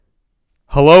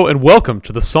Hello and welcome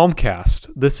to the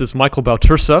Psalmcast. This is Michael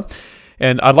Bautursa,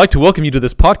 and I'd like to welcome you to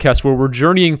this podcast where we're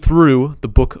journeying through the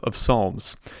book of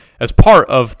Psalms as part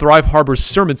of Thrive Harbor's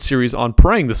sermon series on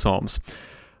praying the Psalms.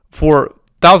 For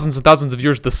thousands and thousands of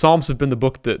years, the Psalms have been the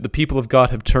book that the people of God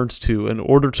have turned to in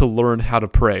order to learn how to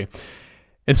pray.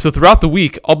 And so throughout the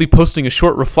week, I'll be posting a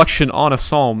short reflection on a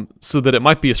psalm so that it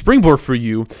might be a springboard for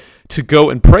you to go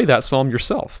and pray that psalm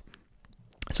yourself.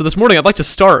 So this morning, I'd like to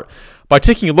start by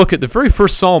taking a look at the very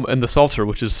first psalm in the Psalter,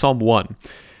 which is Psalm 1.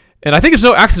 And I think it's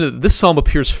no accident that this psalm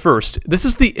appears first. This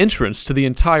is the entrance to the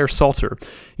entire Psalter.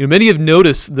 Many have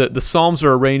noticed that the psalms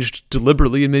are arranged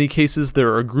deliberately. In many cases,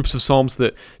 there are groups of psalms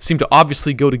that seem to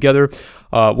obviously go together.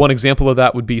 One example of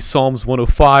that would be Psalms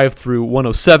 105 through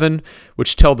 107,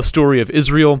 which tell the story of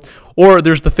Israel. Or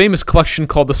there's the famous collection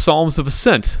called the Psalms of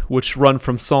Ascent, which run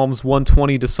from Psalms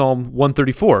 120 to Psalm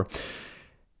 134.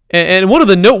 And one of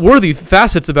the noteworthy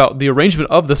facets about the arrangement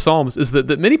of the Psalms is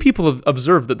that many people have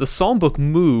observed that the Psalm book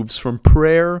moves from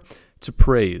prayer to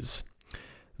praise.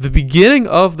 The beginning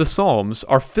of the Psalms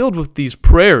are filled with these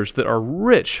prayers that are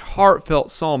rich,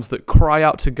 heartfelt psalms that cry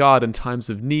out to God in times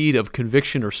of need, of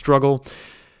conviction, or struggle.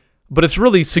 But it's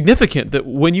really significant that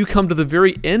when you come to the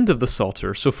very end of the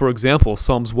Psalter, so for example,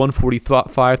 Psalms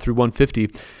 145 through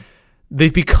 150,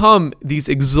 they've become these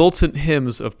exultant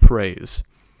hymns of praise.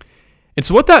 And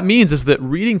so what that means is that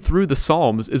reading through the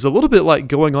Psalms is a little bit like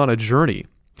going on a journey.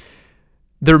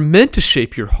 They're meant to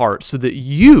shape your heart so that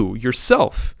you,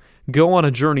 yourself, go on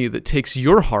a journey that takes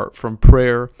your heart from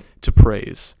prayer to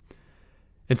praise.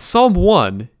 And Psalm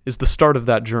 1 is the start of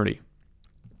that journey.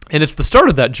 And it's the start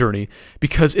of that journey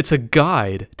because it's a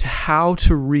guide to how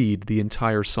to read the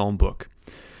entire Psalm book.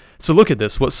 So look at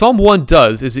this. What Psalm 1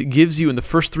 does is it gives you in the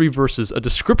first three verses a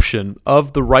description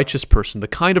of the righteous person, the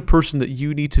kind of person that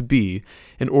you need to be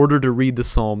in order to read the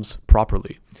Psalms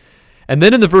properly. And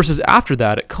then in the verses after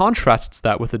that, it contrasts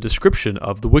that with a description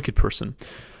of the wicked person.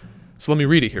 So let me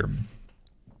read it here.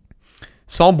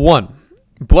 Psalm 1,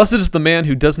 Blessed is the man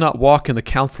who does not walk in the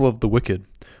counsel of the wicked,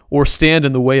 or stand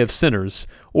in the way of sinners,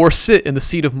 or sit in the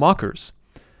seat of mockers.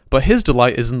 But his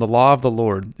delight is in the law of the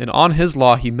Lord, and on his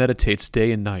law he meditates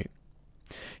day and night.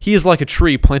 He is like a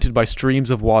tree planted by streams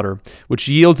of water, which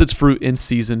yields its fruit in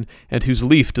season, and whose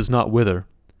leaf does not wither.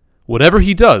 Whatever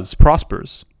he does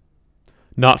prospers.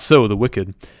 Not so the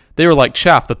wicked. They are like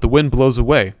chaff that the wind blows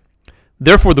away.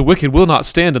 Therefore the wicked will not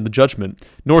stand in the judgment,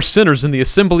 nor sinners in the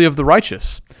assembly of the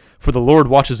righteous. For the Lord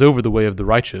watches over the way of the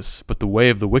righteous, but the way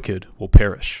of the wicked will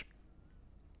perish.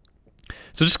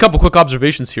 So just a couple quick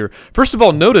observations here. First of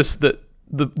all, notice that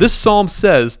this psalm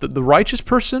says that the righteous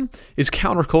person is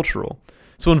countercultural.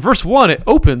 So in verse 1, it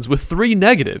opens with three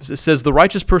negatives. It says the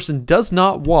righteous person does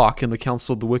not walk in the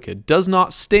counsel of the wicked, does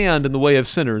not stand in the way of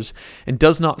sinners, and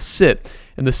does not sit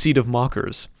in the seat of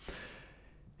mockers.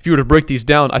 If you were to break these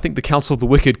down, I think the counsel of the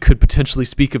wicked could potentially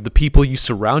speak of the people you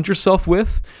surround yourself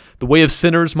with. The way of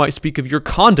sinners might speak of your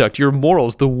conduct, your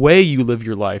morals, the way you live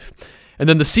your life. And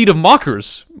then the seat of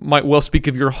mockers might well speak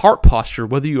of your heart posture,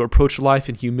 whether you approach life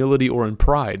in humility or in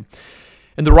pride.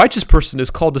 And the righteous person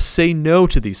is called to say no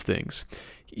to these things.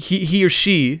 He or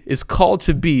she is called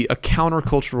to be a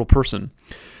countercultural person.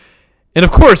 And of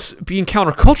course, being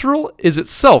countercultural is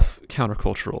itself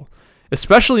countercultural,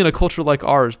 especially in a culture like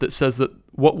ours that says that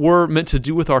what we're meant to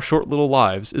do with our short little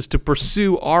lives is to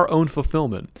pursue our own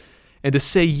fulfillment and to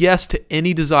say yes to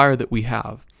any desire that we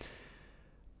have.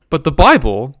 But the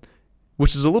Bible,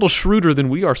 which is a little shrewder than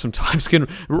we are sometimes,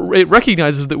 it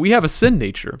recognizes that we have a sin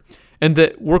nature and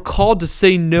that we're called to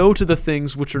say no to the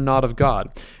things which are not of God.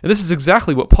 And this is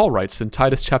exactly what Paul writes in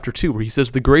Titus chapter 2, where he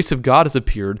says the grace of God has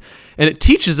appeared, and it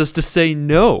teaches us to say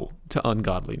no to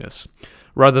ungodliness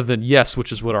rather than yes,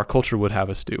 which is what our culture would have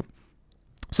us do.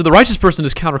 So the righteous person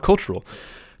is countercultural.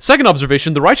 Second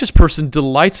observation, the righteous person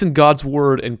delights in God's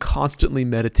word and constantly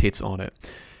meditates on it.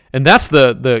 And that's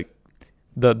the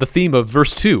theme of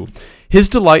verse 2. His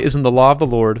delight is in the law of the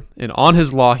Lord, and on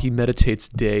his law he meditates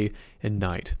day and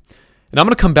night. And I'm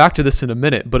going to come back to this in a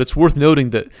minute, but it's worth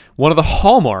noting that one of the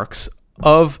hallmarks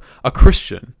of a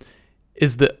Christian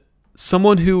is that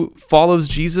someone who follows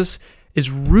Jesus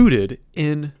is rooted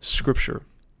in Scripture.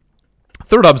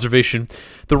 Third observation,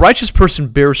 the righteous person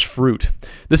bears fruit.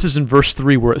 This is in verse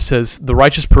 3 where it says, the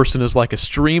righteous person is like a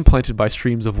stream planted by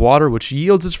streams of water, which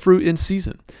yields its fruit in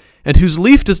season, and whose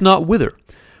leaf does not wither.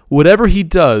 Whatever he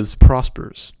does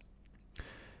prospers.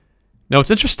 Now,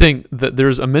 it's interesting that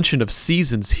there's a mention of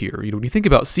seasons here. When you think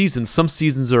about seasons, some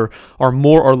seasons are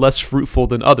more or less fruitful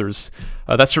than others.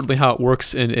 That's certainly how it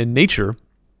works in nature.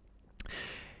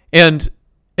 And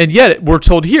yet, we're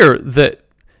told here that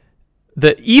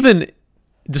even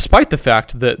despite the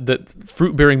fact that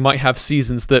fruit bearing might have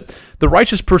seasons, that the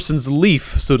righteous person's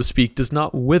leaf, so to speak, does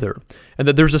not wither, and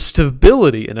that there's a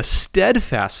stability and a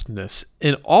steadfastness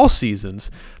in all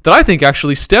seasons that I think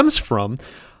actually stems from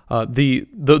the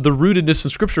rootedness in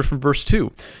Scripture from verse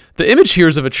 2. The image here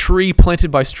is of a tree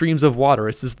planted by streams of water.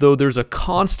 It's as though there's a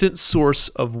constant source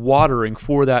of watering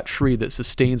for that tree that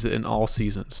sustains it in all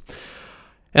seasons.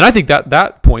 And I think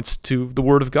that points to the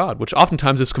Word of God, which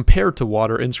oftentimes is compared to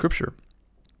water in Scripture.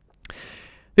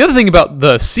 The other thing about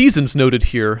the seasons noted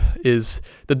here is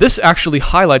that this actually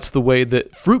highlights the way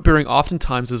that fruit bearing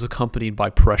oftentimes is accompanied by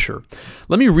pressure.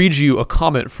 Let me read you a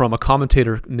comment from a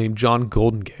commentator named John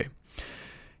Goldengay.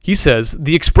 He says,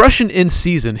 "The expression in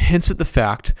season hints at the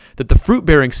fact that the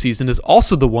fruit-bearing season is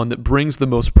also the one that brings the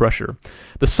most pressure.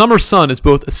 The summer sun is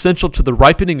both essential to the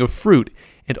ripening of fruit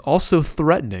and also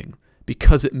threatening,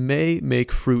 because it may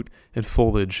make fruit and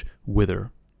foliage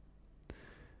wither."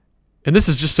 And this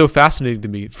is just so fascinating to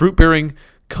me. Fruit-bearing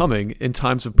coming in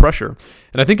times of pressure.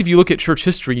 And I think if you look at church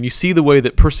history and you see the way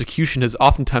that persecution has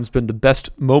oftentimes been the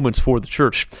best moments for the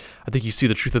church, I think you see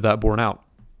the truth of that borne out.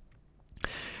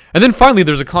 And then finally,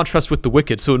 there's a contrast with the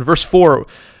wicked. So in verse 4,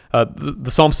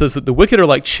 the psalm says that the wicked are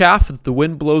like chaff that the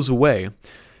wind blows away.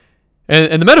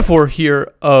 And the metaphor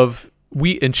here of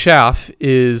wheat and chaff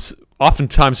is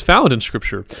oftentimes found in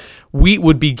Scripture. Wheat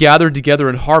would be gathered together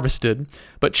and harvested,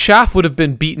 but chaff would have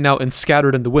been beaten out and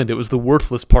scattered in the wind. It was the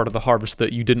worthless part of the harvest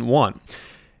that you didn't want.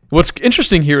 What's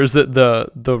interesting here is that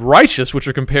the righteous, which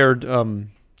are compared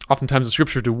oftentimes in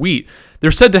Scripture to wheat,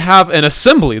 they're said to have an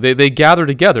assembly. They gather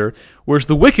together, whereas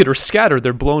the wicked are scattered,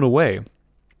 they're blown away,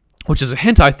 which is a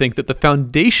hint, I think, that the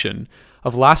foundation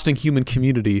of lasting human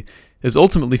community is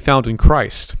ultimately found in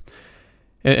Christ.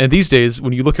 And these days,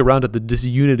 when you look around at the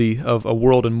disunity of a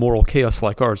world in moral chaos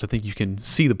like ours, I think you can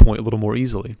see the point a little more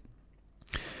easily.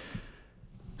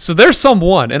 So there's Psalm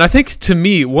 1, and I think, to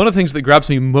me, one of the things that grabs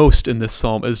me most in this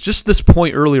psalm is just this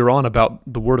point earlier on about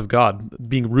the Word of God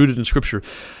being rooted in Scripture.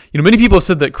 You know, many people have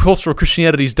said that cultural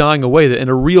Christianity is dying away, that in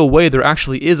a real way there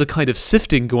actually is a kind of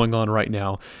sifting going on right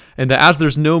now, and that as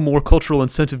there's no more cultural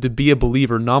incentive to be a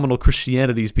believer, nominal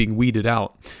Christianity is being weeded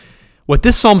out. What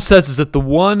this psalm says is that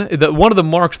one of the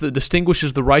marks that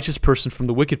distinguishes the righteous person from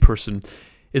the wicked person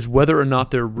is whether or not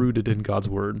they're rooted in God's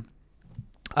Word.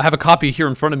 I have a copy here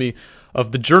in front of me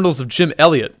of the Journals of Jim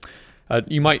Elliot.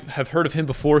 You might have heard of him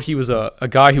before. He was a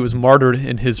guy who was martyred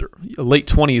in his late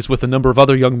 20s with a number of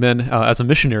other young men as a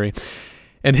missionary.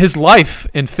 And his life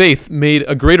and faith made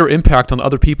a greater impact on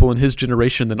other people in his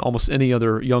generation than almost any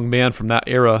other young man from that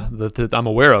era that I'm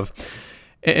aware of.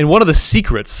 And one of the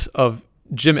secrets of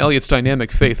Jim Elliot's dynamic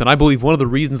faith, and I believe one of the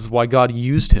reasons why God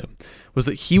used him, was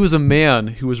that he was a man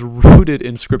who was rooted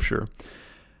in Scripture.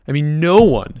 I mean, no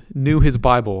one knew his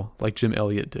Bible like Jim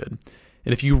Elliot did.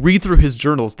 And if you read through his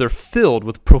journals, they're filled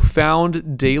with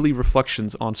profound daily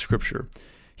reflections on Scripture.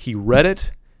 He read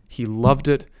it, he loved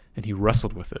it, and he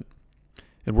wrestled with it.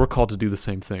 And we're called to do the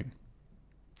same thing.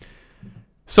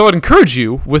 So I'd encourage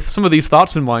you, with some of these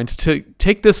thoughts in mind, to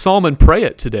take this psalm and pray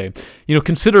it today. You know,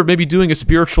 consider maybe doing a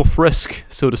spiritual frisk,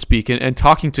 so to speak, and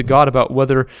talking to God about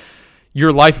whether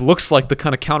your life looks like the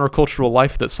kind of countercultural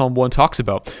life that Psalm 1 talks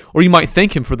about. Or you might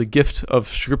thank him for the gift of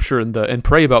Scripture and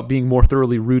pray about being more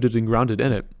thoroughly rooted and grounded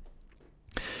in it.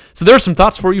 So there are some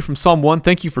thoughts for you from Psalm 1.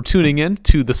 Thank you for tuning in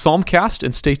to the Psalmcast,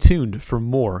 and stay tuned for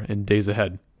more in days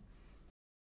ahead.